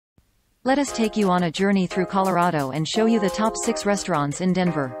Let us take you on a journey through Colorado and show you the top 6 restaurants in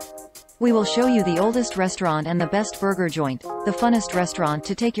Denver. We will show you the oldest restaurant and the best burger joint, the funnest restaurant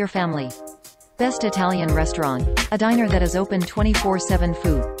to take your family. Best Italian restaurant, a diner that is open 24/7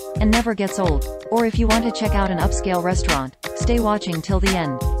 food, and never gets old. Or if you want to check out an upscale restaurant, stay watching till the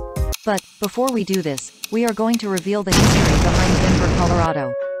end. But, before we do this, we are going to reveal the history behind Denver,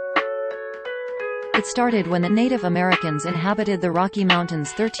 Colorado. It started when the Native Americans inhabited the Rocky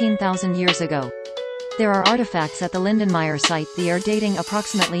Mountains 13,000 years ago. There are artifacts at the Lindenmeier site, the year dating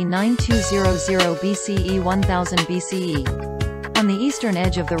approximately 9200 BCE 1000 BCE. On the eastern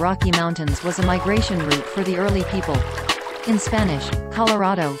edge of the Rocky Mountains was a migration route for the early people. In Spanish,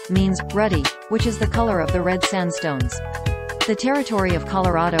 Colorado means ruddy, which is the color of the red sandstones. The territory of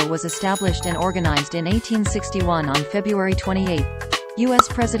Colorado was established and organized in 1861 on February 28. U.S.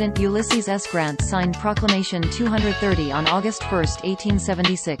 President Ulysses S. Grant signed Proclamation 230 on August 1,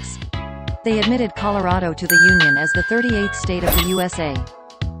 1876. They admitted Colorado to the Union as the 38th state of the USA.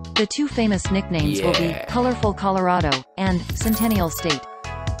 The two famous nicknames will be Colorful Colorado and Centennial State,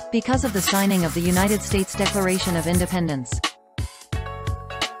 because of the signing of the United States Declaration of Independence.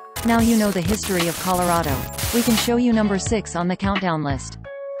 Now you know the history of Colorado. We can show you number 6 on the countdown list.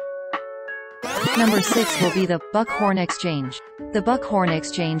 Number 6 will be the Buckhorn Exchange. The Buckhorn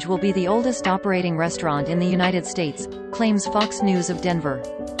Exchange will be the oldest operating restaurant in the United States, claims Fox News of Denver.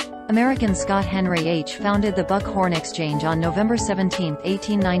 American Scott Henry H. founded the Buckhorn Exchange on November 17,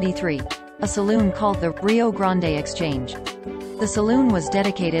 1893, a saloon called the Rio Grande Exchange. The saloon was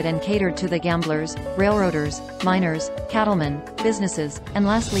dedicated and catered to the gamblers, railroaders, miners, cattlemen, businesses, and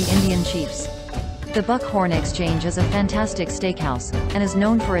lastly Indian chiefs. The Buckhorn Exchange is a fantastic steakhouse, and is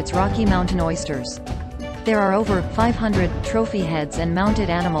known for its Rocky Mountain oysters. There are over 500 trophy heads and mounted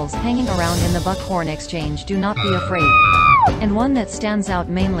animals hanging around in the Buckhorn Exchange. Do not be afraid. And one that stands out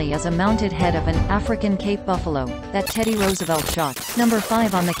mainly is a mounted head of an African Cape buffalo that Teddy Roosevelt shot. Number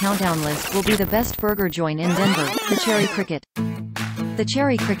 5 on the countdown list will be the best burger joint in Denver, the Cherry Cricket. The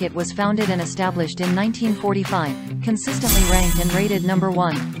Cherry Cricket was founded and established in 1945, consistently ranked and rated number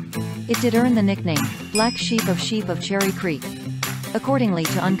 1. It did earn the nickname, Black Sheep of Cherry Creek. Accordingly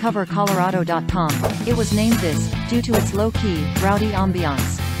to UncoverColorado.com, it was named this, due to its low-key, rowdy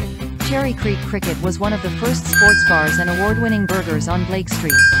ambiance. Cherry Creek Cricket was one of the first sports bars and award-winning burgers on Blake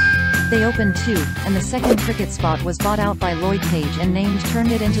Street. They opened 2, and the second cricket spot was bought out by Lloyd Page and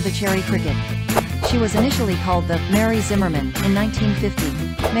turned it into the Cherry Cricket. She was initially called the Mary Zimmerman in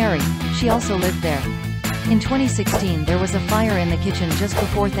 1950. Mary, she also lived there. In 2016 there was a fire in the kitchen just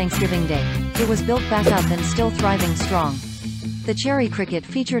before Thanksgiving Day. It was built back up and still thriving strong. The Cherry Cricket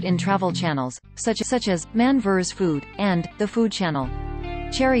featured in travel channels, such as Man vs. Food, and The Food Channel.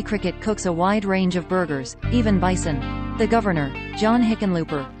 Cherry Cricket cooks a wide range of burgers, even bison. The Governor, John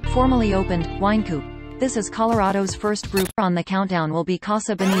Hickenlooper, formally opened Wine Coop. This is Colorado's first brew. On the countdown will be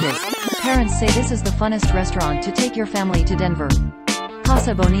Casa Bonitas. Parents say this is the funnest restaurant to take your family to Denver.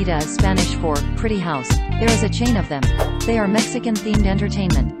 Casa Bonita is Spanish for pretty house. There is a chain of them. They are Mexican-themed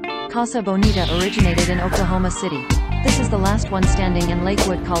entertainment. Casa Bonita originated in Oklahoma City. This is the last one standing in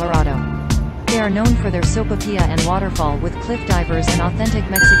Lakewood, Colorado. They are known for their sopapilla and waterfall with cliff divers and authentic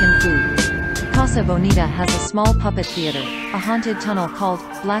Mexican food. Casa Bonita has a small puppet theater, a haunted tunnel called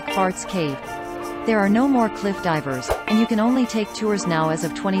Black Bart's Cave. There are no more cliff divers, and you can only take tours now as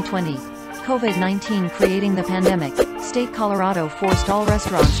of 2020. COVID-19 creating the pandemic, State Colorado forced all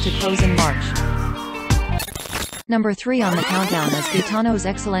restaurants to close in March. Number 3 on the countdown is Gaetano's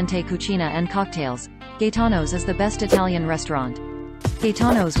Excelente Cucina and Cocktails. Gaetano's is the best Italian restaurant.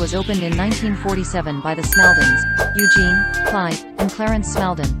 Gaetano's was opened in 1947 by the Smaldens, Eugene, Clyde, and Clarence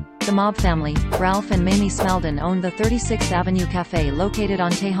Smaldon. The mob family, Ralph and Mamie Smaldon, owned the 36th Avenue Cafe located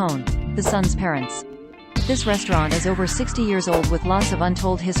on Tejon, the son's parents. This restaurant is over 60 years old with lots of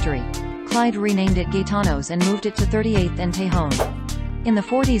untold history. Clyde renamed it Gaetano's and moved it to 38th and Tejon. In the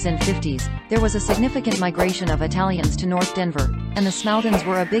 40s and 50s, there was a significant migration of Italians to North Denver, and the Smaldens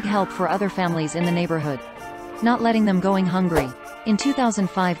were a big help for other families in the neighborhood, not letting them going hungry. In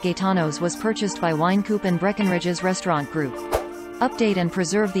 2005 Gaetano's was purchased by Wine Coop and Breckenridge's Restaurant Group. Update and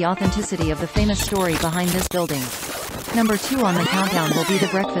preserve the authenticity of the famous story behind this building. Number 2 on the countdown will be the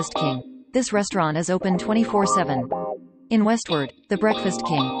Breakfast King. This restaurant is open 24/7. In Westward, the Breakfast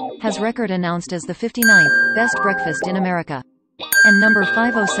King has record announced as the 59th best breakfast in America. And number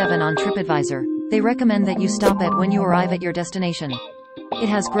 507 on TripAdvisor. They recommend that you stop at when you arrive at your destination. It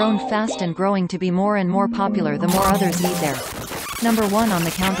has grown fast and growing to be more and more popular the more others eat there. Number 1 on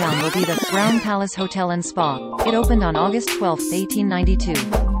the countdown will be the Brown Palace Hotel and Spa. It opened on August 12, 1892.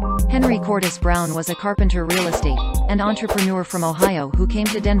 Henry Cordis Brown was a carpenter, real estate, and entrepreneur from Ohio who came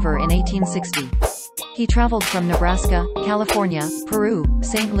to Denver in 1860. He traveled from Nebraska, California, Peru,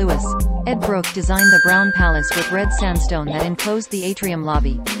 St. Louis. Ed Brooke designed the Brown Palace with red sandstone that enclosed the atrium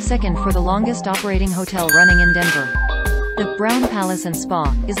lobby, second for the longest operating hotel running in Denver. The Brown Palace and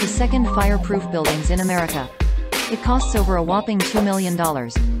Spa is the second fireproof buildings in America. It costs over a whopping $2 million.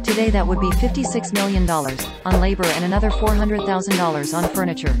 Today that would be $56 million, on labor and another $400,000 on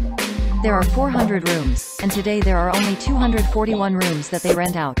furniture. There are 400 rooms, and today there are only 241 rooms that they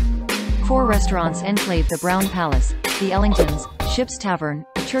rent out. 4 restaurants enclave the Brown Palace: the Ellingtons, Ship's Tavern,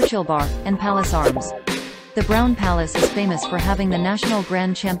 Churchill Bar, and Palace Arms. The Brown Palace is famous for having the national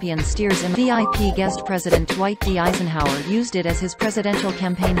grand champion steers in VIP guest. President Dwight D. Eisenhower used it as his presidential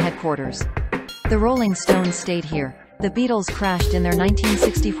campaign headquarters. The Rolling Stones stayed here. The Beatles crashed in their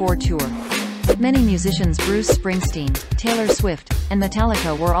 1964 tour. Many musicians, Bruce Springsteen, Taylor Swift, and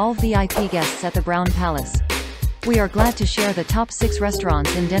Metallica, were all VIP guests at the Brown Palace. We are glad to share the top 6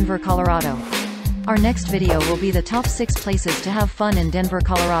 restaurants in Denver, Colorado. Our next video will be the top 6 places to have fun in Denver,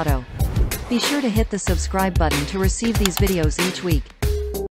 Colorado. Be sure to hit the subscribe button to receive these videos each week.